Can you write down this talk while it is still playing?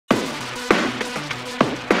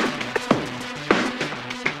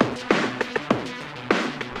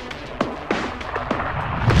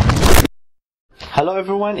Hello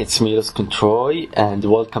everyone, it's me loosecontroi and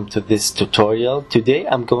welcome to this tutorial. Today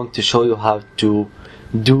I'm going to show you how to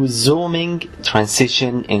do zooming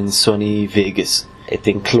transition in Sony Vegas. It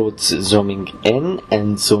includes zooming in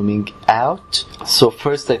and zooming out. So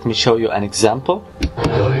first let me show you an example.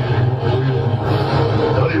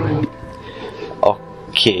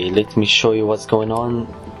 Okay, let me show you what's going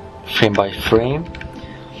on frame by frame.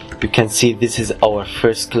 You can see this is our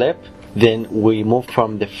first clip. Then we move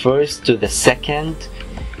from the first to the second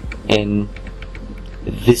in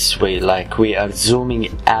this way, like we are zooming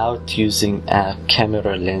out using a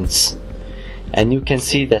camera lens. And you can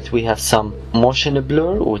see that we have some motion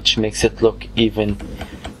blur, which makes it look even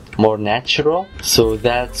more natural. So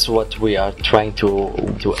that's what we are trying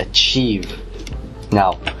to achieve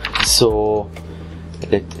now. So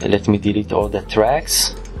let me delete all the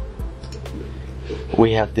tracks.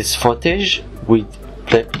 We have this footage. We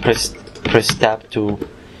press tab to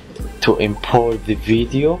import the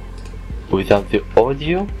video without the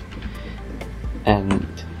audio. And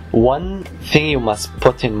one thing you must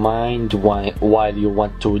put in mind while you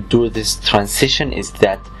want to do this transition is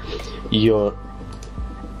that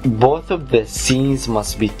both of the scenes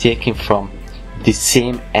must be taken from the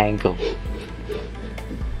same angle,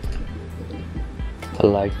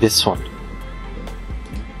 like this one.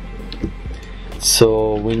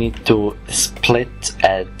 So we need to split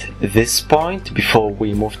at this point before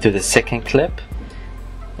we move to the second clip.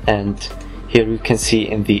 And here you can see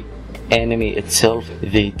in the enemy itself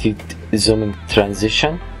they did zooming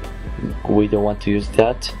transition. We don't want to use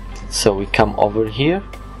that, so we come over here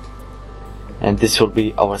and this will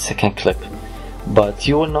be our second clip. But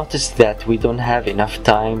you will notice that we don't have enough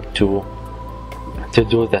time to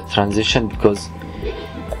do that transition because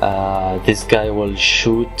this guy will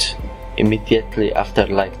shoot immediately after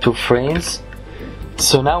like 2 frames.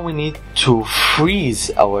 So now we need to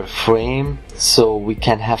freeze our frame so we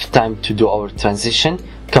can have time to do our transition.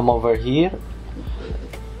 Come over here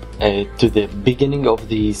to the beginning of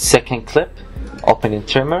the second clip, open in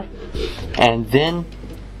trimmer, and then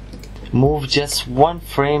move just 1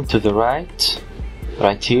 frame to the right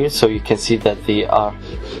here, so you can see that these are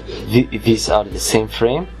the same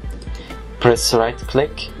frame. Press right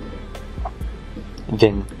click,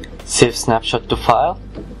 then save snapshot to file,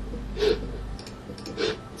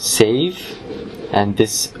 save, and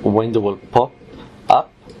this window will pop up.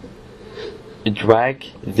 Drag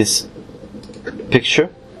this picture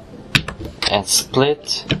and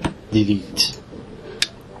split, delete.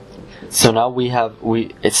 So now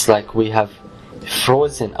it's like we have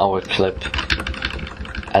frozen our clip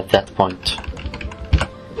at that point.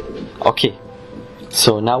 Okay,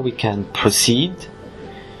 so now we can proceed.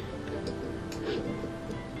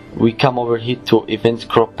 We come over here to event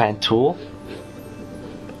crop pan tool,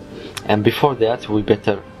 and before that we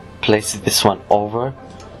better place this one over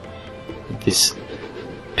this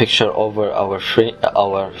picture over our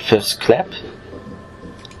first clip.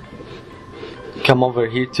 Come over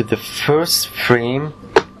here to the first frame,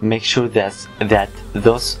 make sure that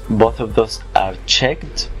both of those are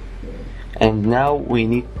checked, and now we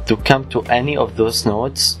need to come to any of those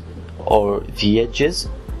nodes or the edges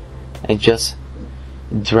and just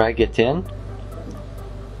drag it in.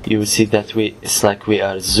 You will see that it's like we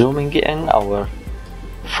are zooming in our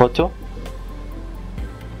photo.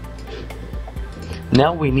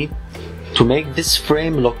 Now we need to make this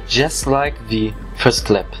frame look just like the first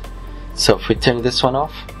clip. So if we turn this one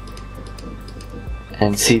off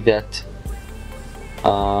and see that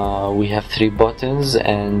we have 3 buttons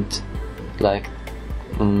and like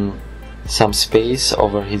some space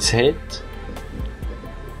over his head.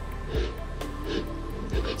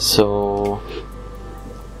 So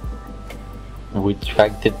we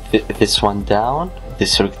dragged this one down,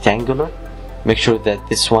 this rectangular. Make sure that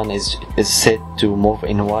this one is set to move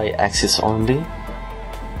in y-axis only.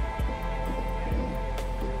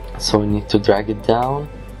 So we need to drag it down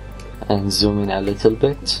and zoom in a little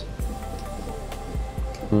bit.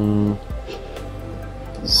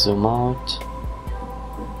 Zoom out.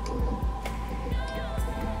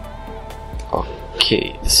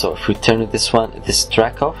 Okay, so if we turn this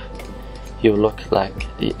track off, you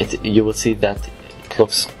will see that it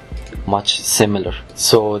looks much similar.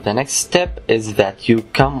 So the next step is that you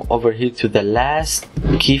come over here to the last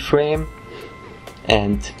keyframe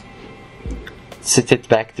and set it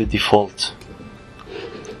back to default.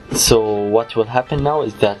 So what will happen now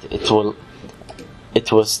is that it will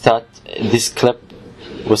start, this clip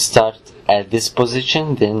will start at this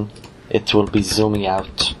position, then it will be zooming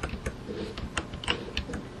out.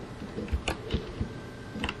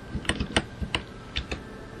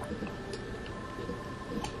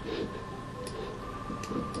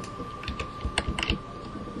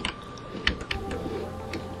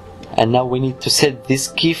 And now we need to set this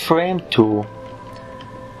keyframe to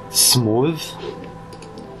smooth,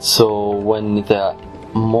 so when the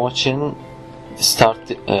motion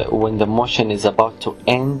is about to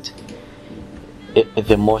end,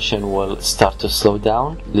 the motion will start to slow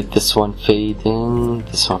down. Let this one fade in,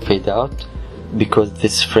 this one fade out, because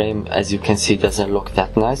this frame, as you can see, doesn't look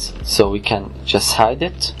that nice, so we can just hide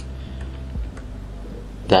it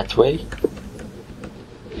that way.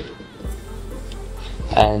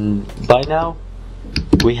 And by now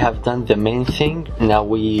we have done the main thing. Now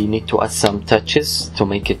we need to add some touches to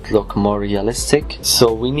make it look more realistic.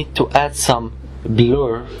 So we need to add some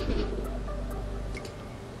blur,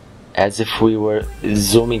 as if we were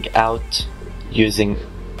zooming out using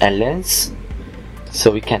a lens.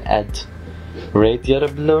 So we can add radial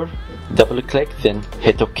blur, double click, then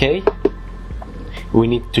hit OK. We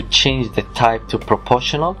need to change the type to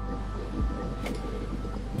proportional,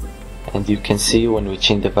 and you can see when we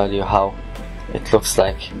change the value how it looks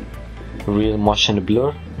like real motion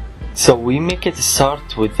blur. So we make it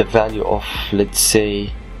start with the value of, let's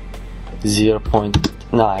say,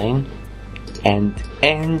 0.9 and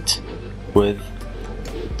end with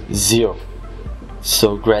 0.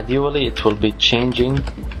 So gradually it will be changing.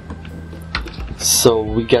 So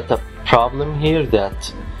we got a problem here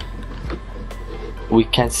that we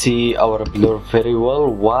can't see our blur very well.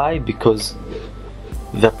 Why? Because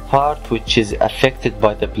the part which is affected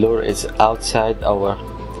by the blur is outside our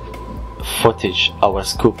footage, our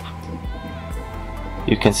scope.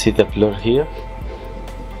 You can see the blur here.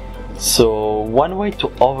 So one way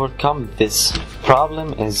to overcome this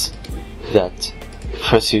problem is that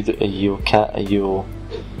first you delete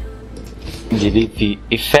the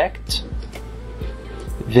effect,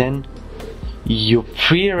 then you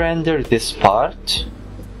pre-render this part.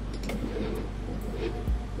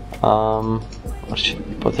 Where should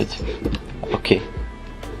we put it? Okay,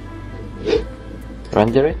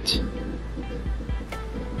 render it.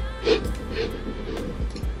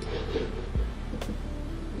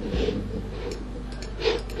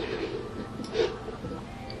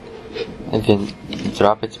 And then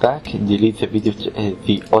drop it back, delete the video,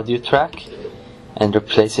 the audio track, and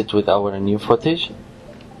replace it with our new footage.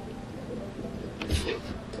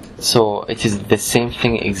 So it is the same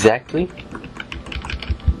thing exactly.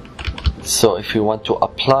 So if you want to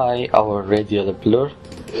apply our radial blur,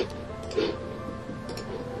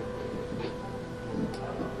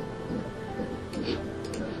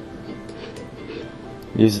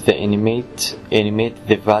 use the animate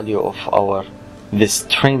the value of the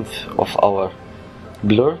strength of our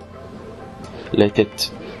blur, let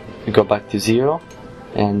it go back to 0,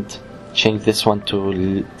 and change this one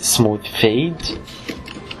to smooth fade.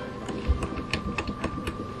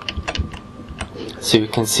 So you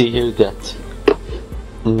can see here that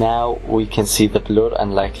now we can see the blur,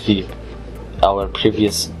 unlike our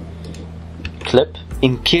previous clip.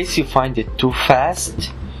 In case you find it too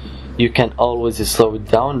fast, you can always slow it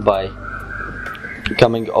down by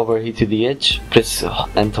coming over here to the edge, press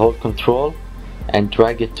and hold Control and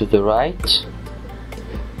drag it to the right.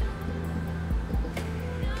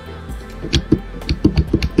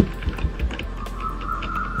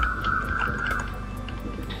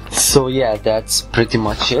 So yeah, that's pretty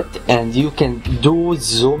much it. And you can do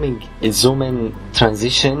zoom in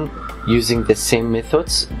transition using the same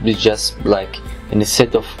methods. You just like,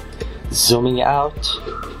 instead of zooming out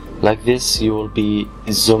like this, you will be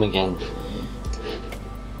zooming in.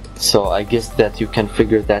 So I guess that you can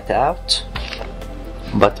figure that out,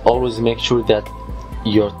 but always make sure that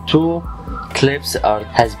your two clips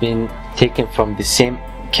has been taken from the same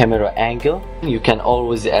camera angle. You can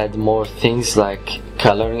always add more things like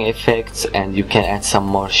coloring effects, and you can add some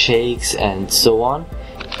more shakes and so on.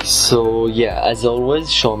 So yeah, as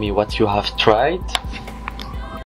always, show me what you have tried.